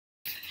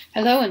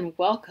Hello and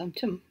welcome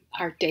to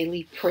our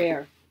daily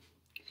prayer.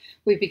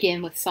 We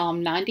begin with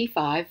Psalm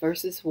 95,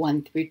 verses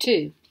 1 through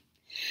 2.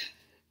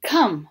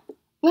 Come,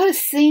 let us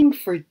sing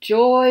for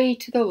joy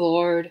to the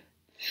Lord.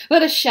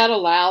 Let us shout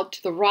aloud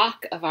to the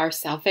rock of our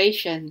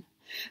salvation.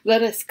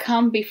 Let us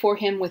come before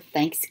him with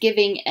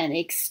thanksgiving and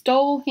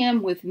extol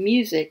him with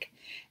music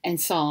and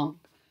song.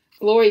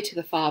 Glory to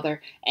the Father,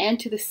 and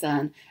to the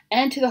Son,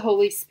 and to the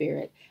Holy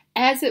Spirit,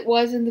 as it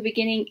was in the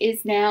beginning,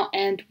 is now,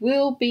 and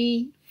will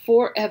be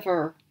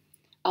forever.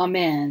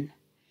 Amen.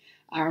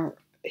 Our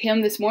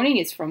hymn this morning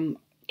is from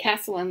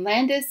Castle and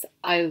Landis,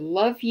 I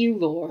Love You,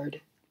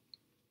 Lord.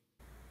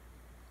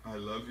 I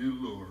love you,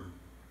 Lord.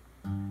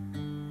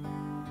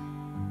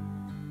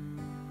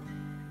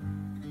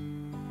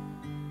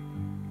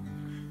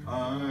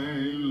 I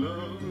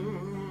love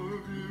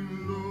you,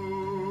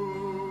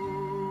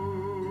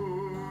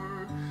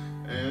 Lord,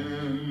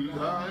 and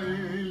I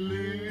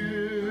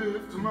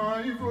lift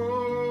my voice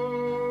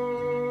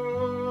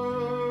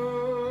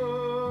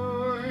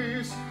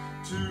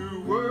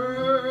to worship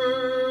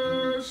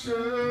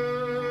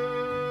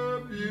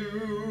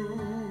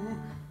you,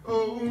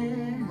 oh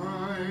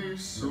my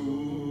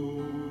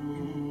soul,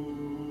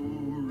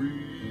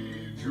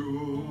 rejoice.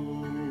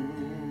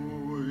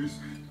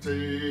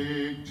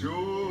 Take joy,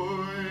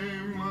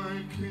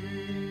 my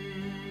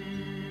King,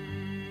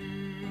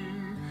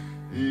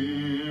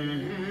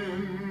 in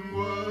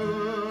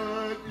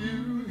what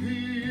you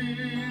hear.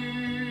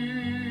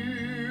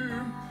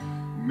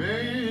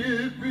 May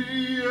it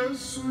be a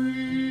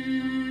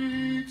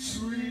sweet,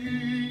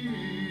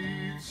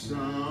 sweet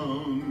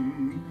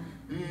sound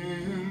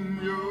in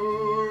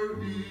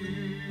your ear.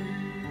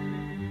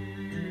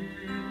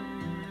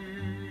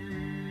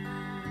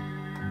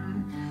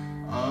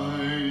 I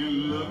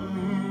love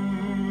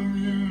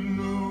you,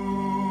 Lord,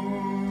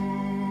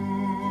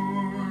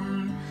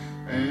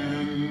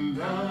 and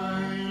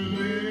I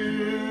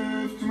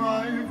lift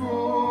my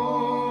voice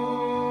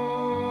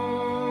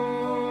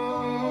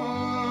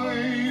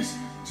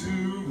to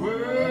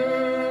worship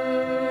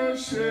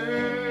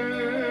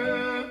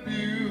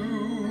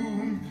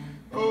you,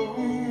 oh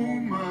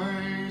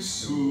my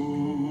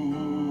soul,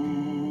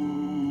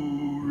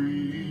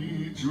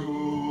 rejoice.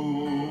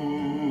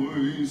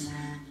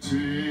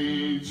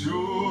 Take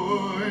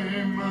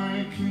joy,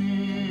 my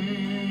King,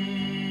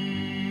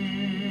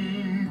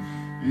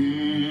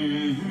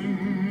 in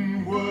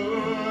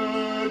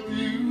what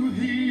you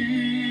hear.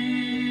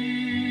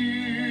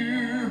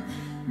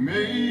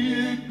 May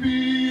it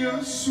be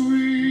a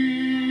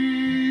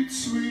sweet,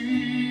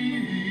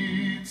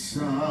 sweet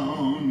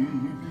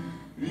sound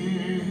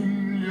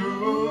in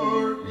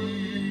your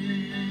ear.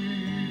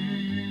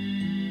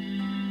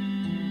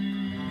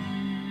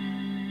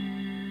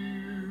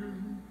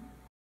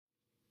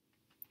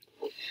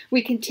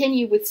 We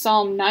continue with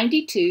Psalm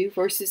 92,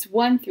 verses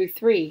 1 through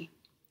 3.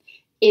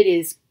 It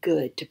is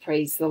good to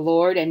praise the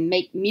Lord and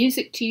make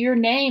music to your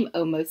name,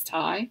 O Most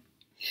High,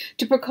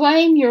 to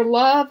proclaim your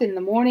love in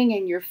the morning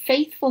and your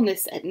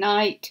faithfulness at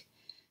night,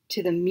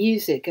 to the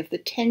music of the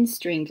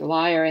 10-stringed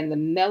lyre and the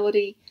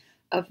melody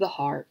of the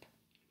harp.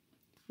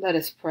 Let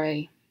us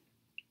pray.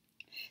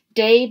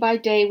 Day by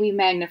day we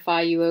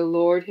magnify you, O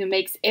Lord, who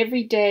makes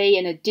every day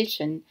an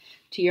addition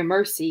to your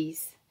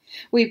mercies.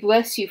 We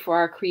bless you for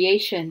our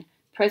creation,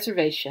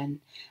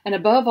 preservation, and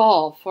above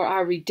all for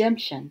our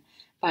redemption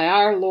by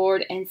our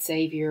Lord and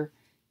Savior,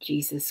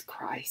 Jesus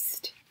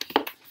Christ.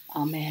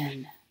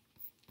 Amen.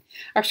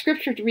 Our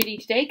scripture reading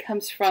today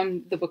comes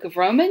from the book of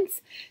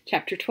Romans,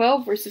 chapter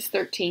 12, verses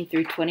 13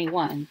 through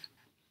 21.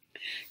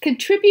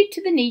 Contribute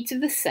to the needs of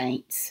the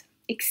saints.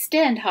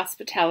 Extend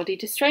hospitality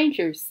to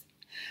strangers.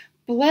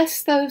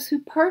 Bless those who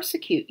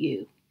persecute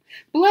you.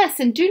 Bless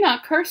and do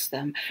not curse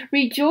them.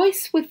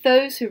 Rejoice with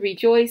those who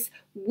rejoice.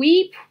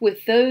 Weep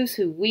with those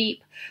who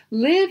weep.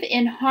 Live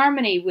in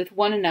harmony with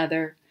one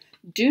another.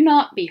 Do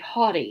not be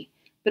haughty,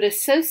 but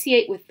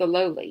associate with the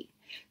lowly.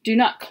 Do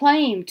not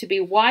claim to be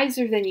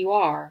wiser than you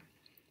are.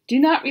 Do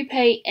not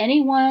repay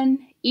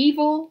anyone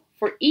evil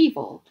for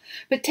evil,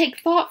 but take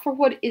thought for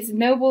what is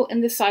noble in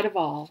the sight of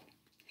all.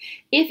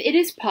 If it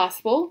is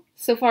possible,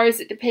 so far as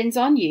it depends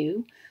on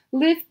you,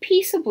 live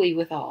peaceably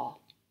with all.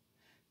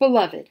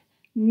 Beloved,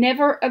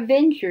 never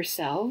avenge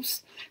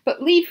yourselves,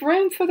 but leave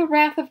room for the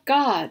wrath of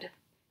God.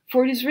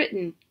 For it is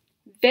written,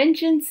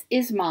 Vengeance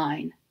is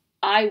mine,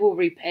 I will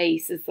repay,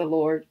 says the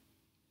Lord.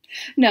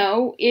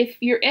 No, if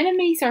your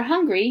enemies are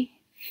hungry,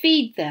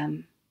 feed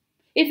them.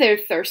 If they're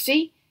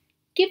thirsty,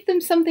 give them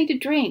something to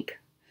drink.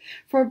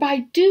 For by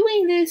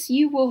doing this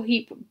you will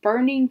heap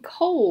burning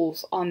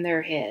coals on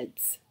their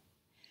heads.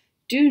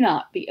 Do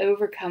not be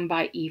overcome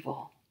by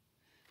evil,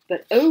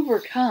 but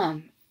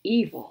overcome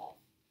evil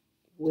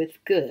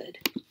with good.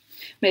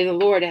 May the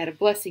Lord add a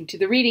blessing to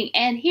the reading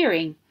and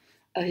hearing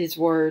of his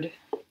word.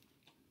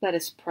 Let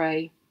us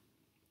pray.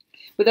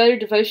 With utter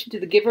devotion to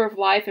the giver of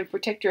life and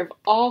protector of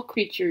all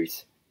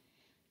creatures,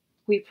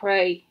 we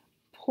pray,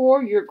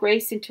 pour your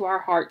grace into our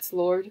hearts,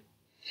 Lord.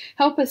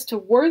 Help us to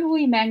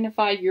worthily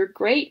magnify your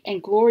great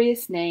and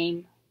glorious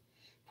name.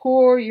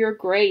 Pour your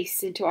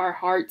grace into our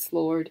hearts,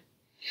 Lord.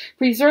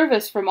 Preserve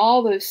us from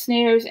all those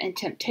snares and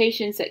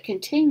temptations that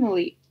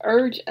continually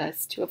urge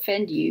us to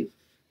offend you.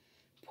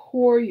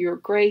 Pour your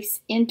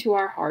grace into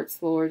our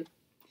hearts, Lord.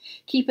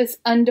 Keep us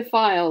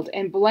undefiled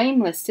and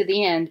blameless to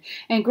the end,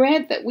 and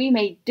grant that we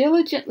may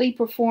diligently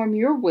perform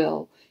your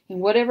will in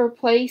whatever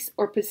place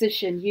or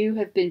position you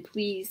have been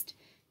pleased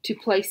to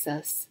place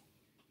us.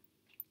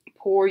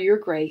 Pour your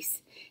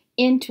grace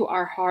into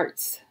our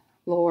hearts,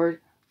 Lord.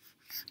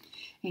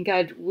 And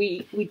God,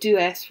 we do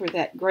ask for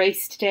that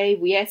grace today.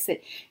 We ask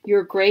that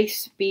your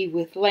grace be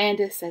with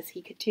Landis as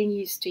he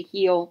continues to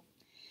heal,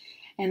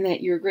 and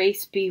that your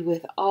grace be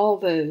with all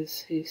those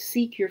who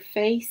seek your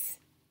face,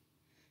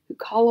 who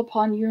call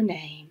upon your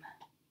name.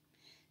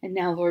 And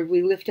now, Lord,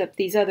 we lift up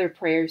these other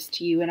prayers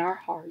to you in our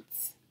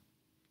hearts.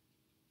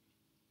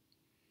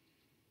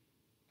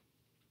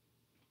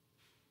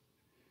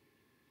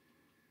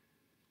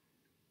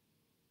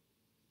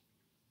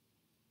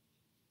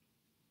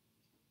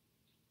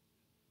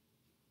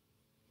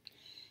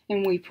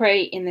 And we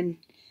pray in the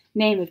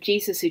name of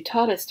Jesus, who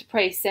taught us to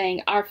pray,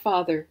 saying, Our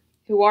Father,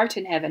 who art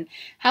in heaven,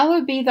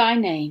 hallowed be thy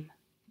name.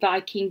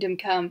 Thy kingdom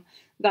come,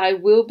 thy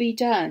will be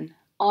done,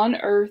 on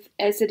earth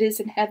as it is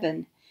in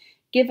heaven.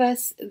 Give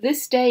us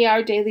this day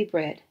our daily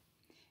bread,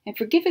 and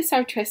forgive us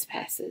our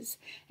trespasses,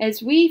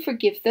 as we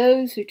forgive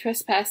those who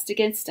trespass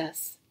against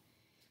us.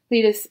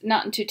 Lead us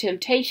not into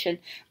temptation,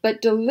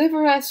 but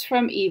deliver us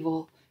from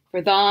evil.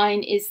 For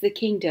thine is the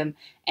kingdom,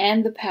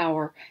 and the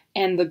power,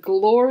 and the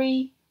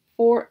glory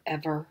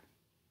forever.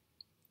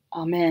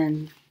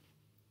 Amen.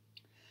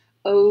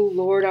 O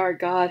Lord our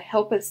God,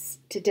 help us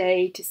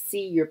today to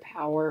see your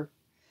power,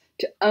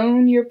 to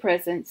own your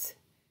presence,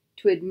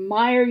 to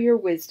admire your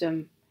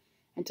wisdom,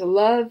 and to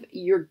love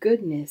your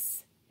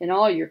goodness in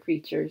all your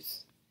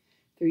creatures.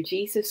 Through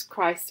Jesus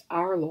Christ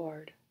our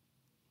Lord.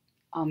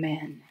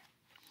 Amen.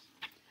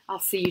 I'll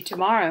see you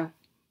tomorrow.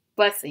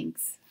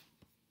 Blessings.